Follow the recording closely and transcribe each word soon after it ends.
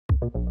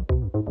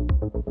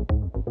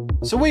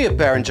So we at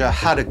Behringer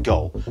had a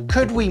goal.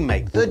 Could we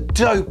make the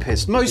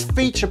dopest, most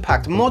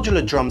feature-packed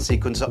modular drum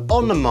sequencer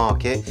on the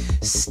market,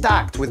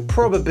 stacked with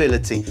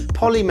probability,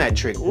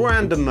 polymetric,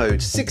 random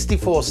mode,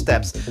 64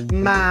 steps,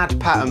 mad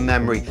pattern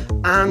memory,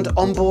 and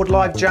onboard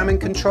live jamming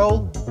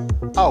control?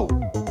 Oh,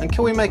 and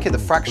can we make it the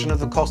fraction of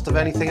the cost of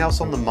anything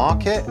else on the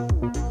market?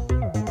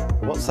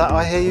 What's that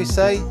I hear you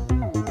say?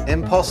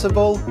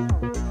 Impossible?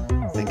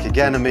 Think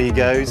again,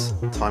 amigos.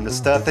 Time to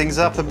stir things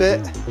up a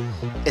bit.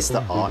 It's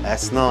the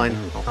RS-9.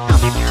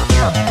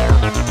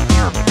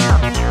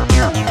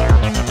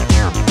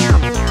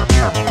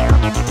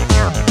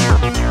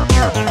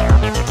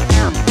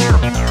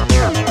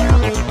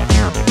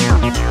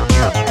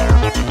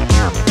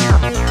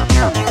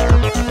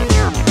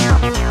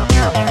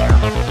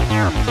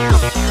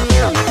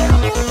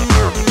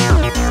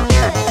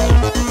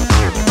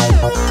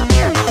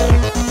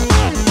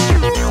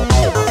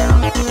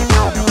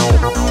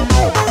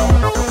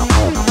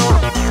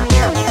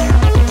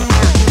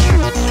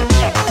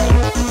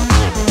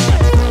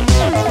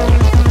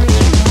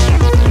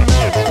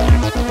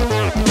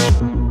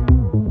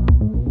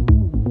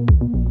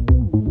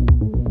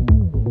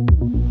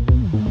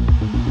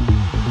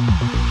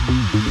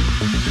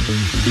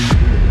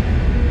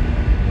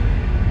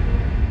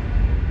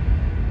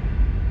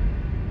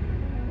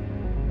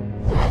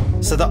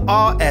 So the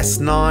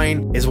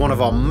RS-9 is one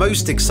of our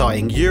most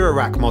exciting Euro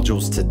rack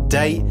modules to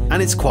date,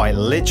 and it's quite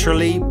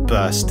literally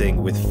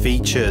bursting with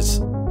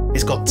features.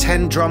 It's got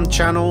 10 drum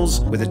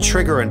channels with a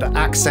trigger and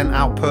accent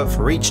output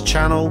for each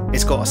channel.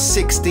 It's got a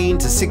 16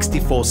 to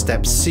 64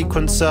 step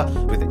sequencer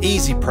with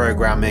easy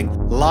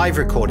programming, live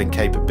recording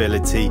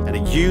capability, and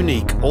a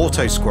unique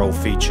auto scroll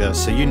feature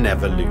so you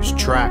never lose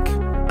track.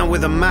 And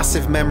with a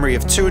massive memory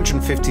of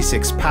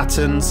 256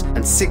 patterns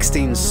and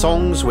 16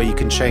 songs where you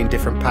can chain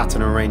different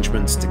pattern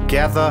arrangements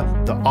together,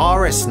 the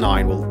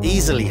RS-9 will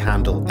easily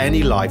handle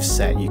any live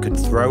set you can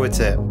throw at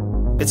it.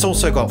 It's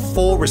also got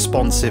 4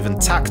 responsive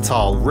and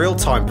tactile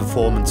real-time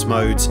performance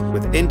modes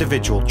with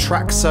individual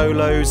track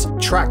solos,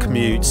 track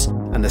mutes,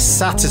 and the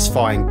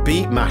satisfying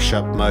beat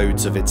mashup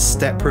modes of its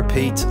step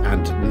repeat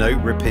and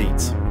note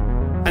repeat.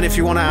 And if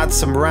you want to add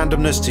some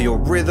randomness to your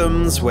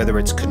rhythms, whether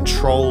it's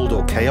controlled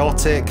or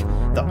chaotic,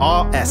 the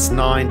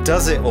RS-9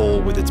 does it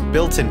all with its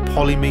built-in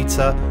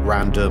polymeter,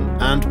 random,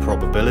 and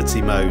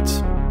probability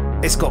modes.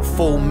 It's got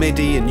full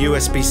MIDI and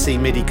USB-C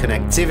MIDI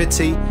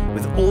connectivity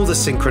with all the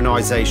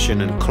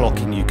synchronization and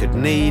clocking you could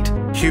need,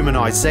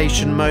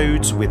 humanization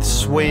modes with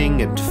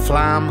swing and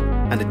flam,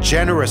 and a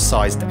generous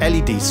sized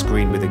LED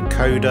screen with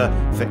encoder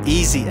for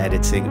easy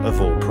editing of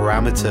all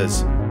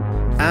parameters.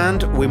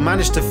 And we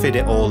managed to fit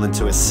it all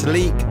into a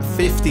sleek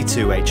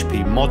 52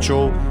 HP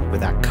module with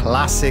that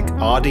classic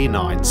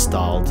RD9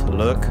 styled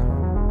look.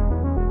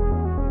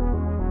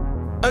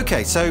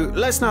 Okay, so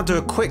let's now do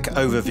a quick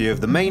overview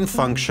of the main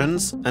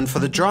functions, and for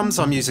the drums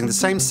I'm using the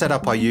same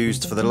setup I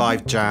used for the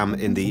live jam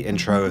in the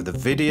intro of the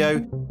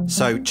video.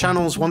 So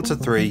channels 1 to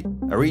 3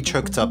 are each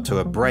hooked up to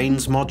a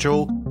Brains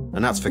module,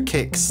 and that's for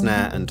kick,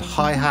 snare and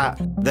hi-hat.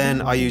 Then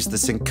I use the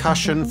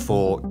syncussion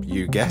for,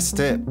 you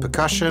guessed it,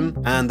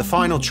 percussion, and the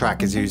final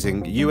track is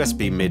using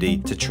USB MIDI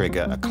to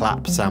trigger a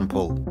clap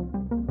sample.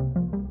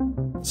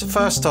 So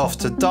first off,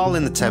 to dial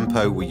in the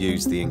tempo we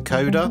use the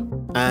encoder,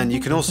 and you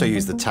can also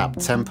use the tap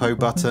tempo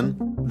button.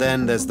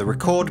 Then there's the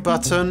record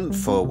button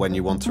for when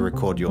you want to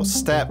record your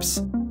steps,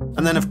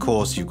 and then of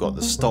course you've got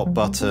the stop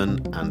button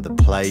and the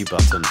play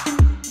button.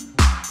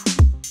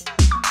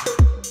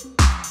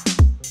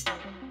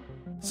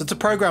 So to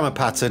program a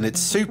pattern, it's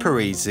super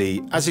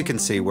easy. As you can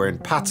see, we're in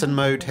pattern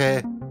mode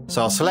here.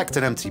 So I'll select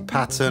an empty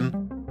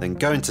pattern, then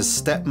go into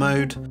step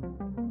mode.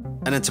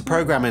 And then to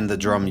program in the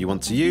drum you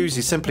want to use,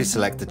 you simply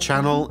select the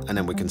channel and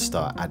then we can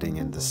start adding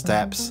in the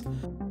steps.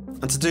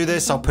 And to do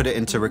this, I'll put it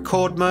into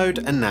record mode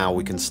and now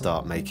we can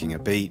start making a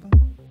beat.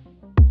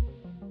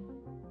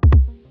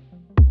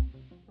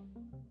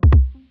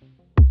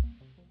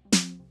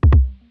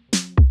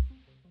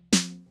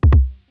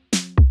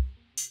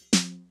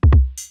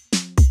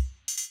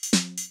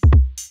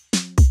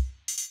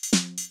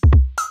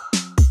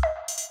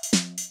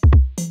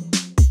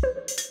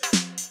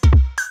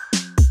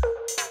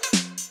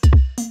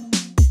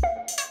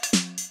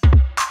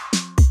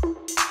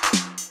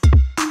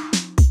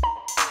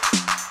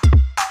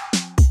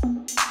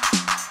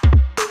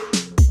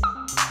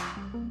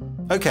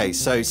 Okay,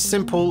 so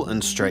simple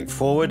and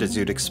straightforward as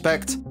you'd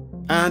expect.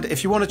 And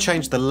if you want to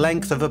change the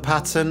length of a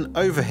pattern,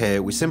 over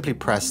here we simply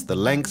press the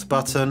length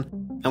button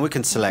and we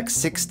can select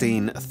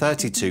 16,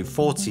 32,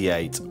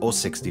 48 or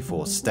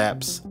 64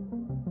 steps.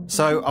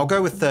 So I'll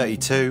go with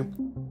 32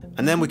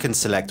 and then we can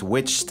select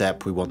which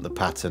step we want the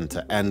pattern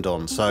to end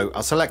on. So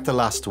I'll select the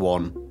last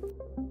one.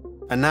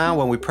 And now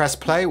when we press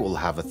play, we'll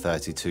have a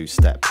 32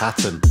 step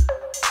pattern.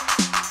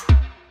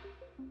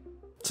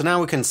 So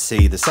now we can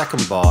see the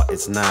second bar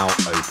is now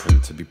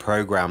open to be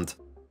programmed.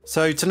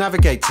 So to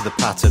navigate to the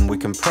pattern, we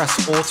can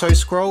press auto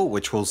scroll,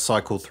 which will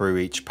cycle through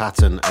each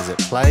pattern as it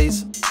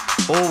plays,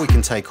 or we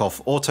can take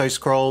off auto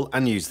scroll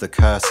and use the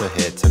cursor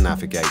here to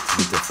navigate to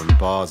the different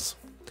bars.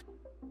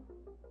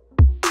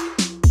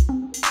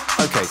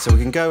 Okay, so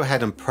we can go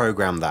ahead and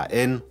program that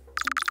in.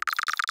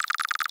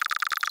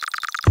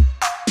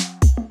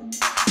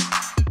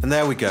 And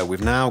there we go,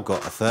 we've now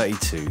got a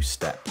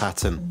 32-step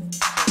pattern.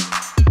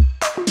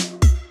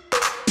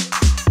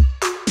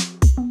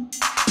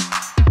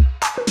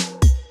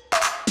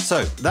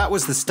 So that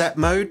was the step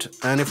mode,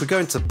 and if we go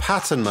into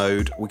pattern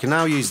mode, we can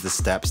now use the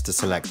steps to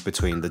select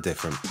between the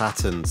different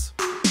patterns.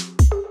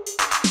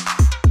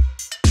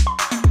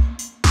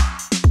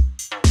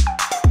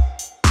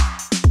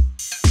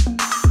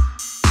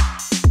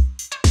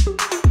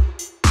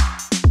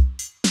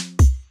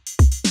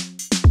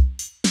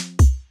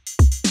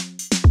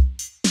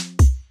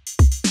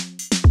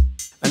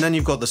 And then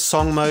you've got the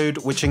song mode,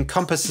 which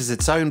encompasses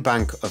its own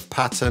bank of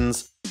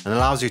patterns and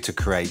allows you to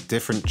create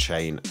different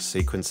chain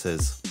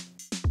sequences.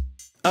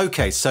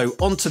 Okay, so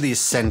onto the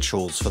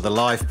essentials for the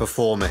live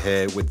performer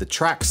here with the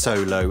track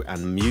solo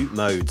and mute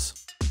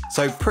modes.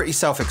 So pretty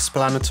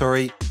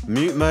self-explanatory.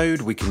 Mute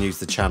mode, we can use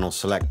the channel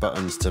select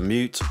buttons to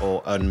mute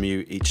or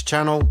unmute each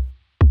channel.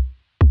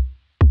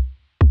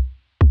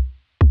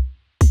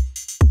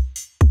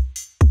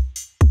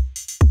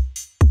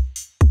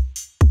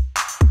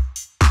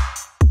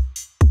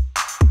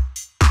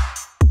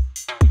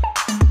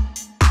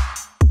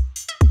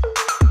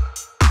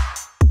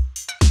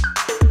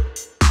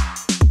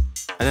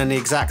 And then the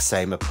exact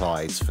same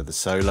applies for the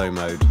solo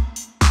mode.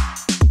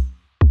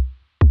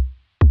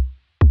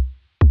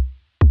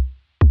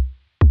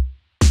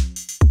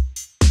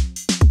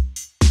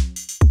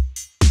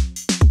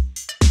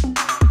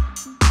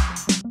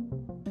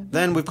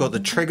 Then we've got the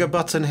trigger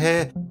button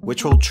here,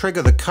 which will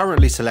trigger the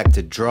currently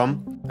selected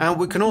drum. And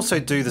we can also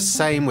do the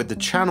same with the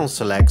channel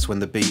selects when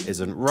the beat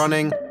isn't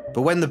running,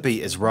 but when the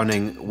beat is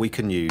running, we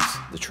can use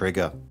the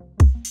trigger.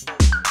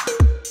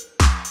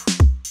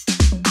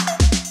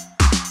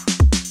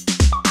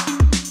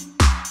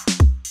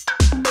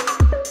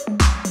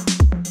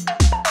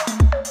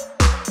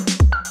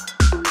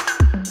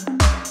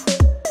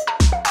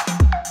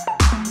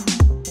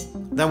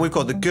 Then we've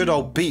got the good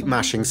old beat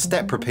mashing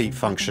step repeat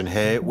function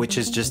here, which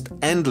is just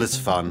endless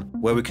fun,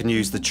 where we can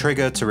use the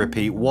trigger to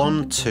repeat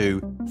 1,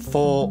 2,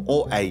 4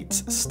 or 8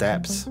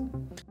 steps.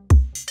 And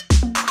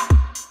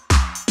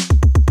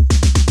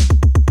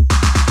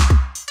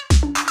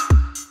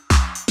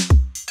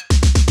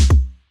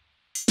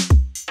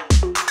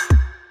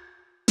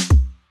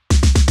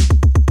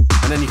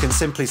then you can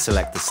simply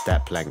select the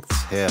step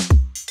lengths here.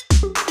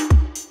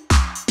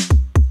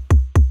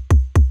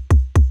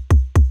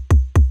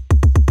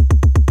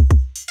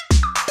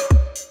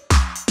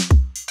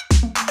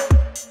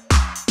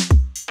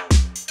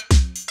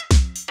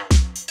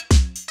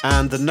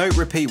 And the note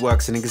repeat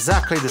works in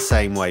exactly the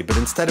same way, but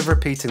instead of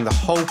repeating the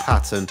whole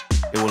pattern,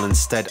 it will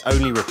instead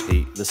only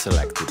repeat the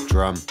selected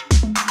drum.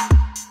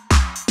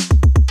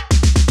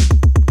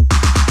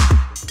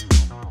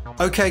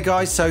 Okay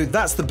guys, so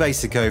that's the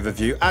basic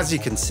overview. As you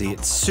can see,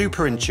 it's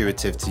super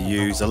intuitive to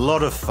use, a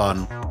lot of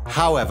fun.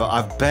 However,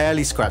 I've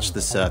barely scratched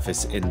the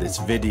surface in this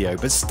video,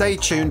 but stay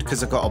tuned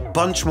because I've got a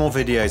bunch more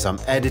videos I'm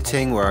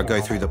editing where I go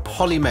through the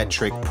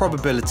polymetric,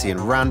 probability and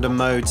random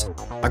modes.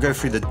 I go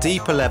through the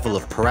deeper level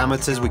of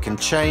parameters we can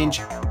change,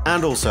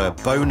 and also a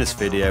bonus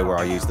video where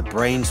I use the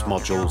Brains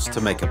modules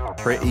to make a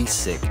pretty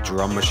sick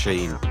drum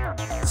machine.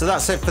 So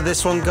that's it for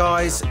this one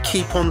guys.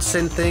 Keep on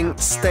synthing,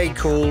 stay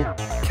cool,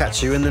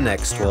 catch you in the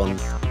next one.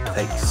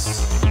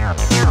 Peace.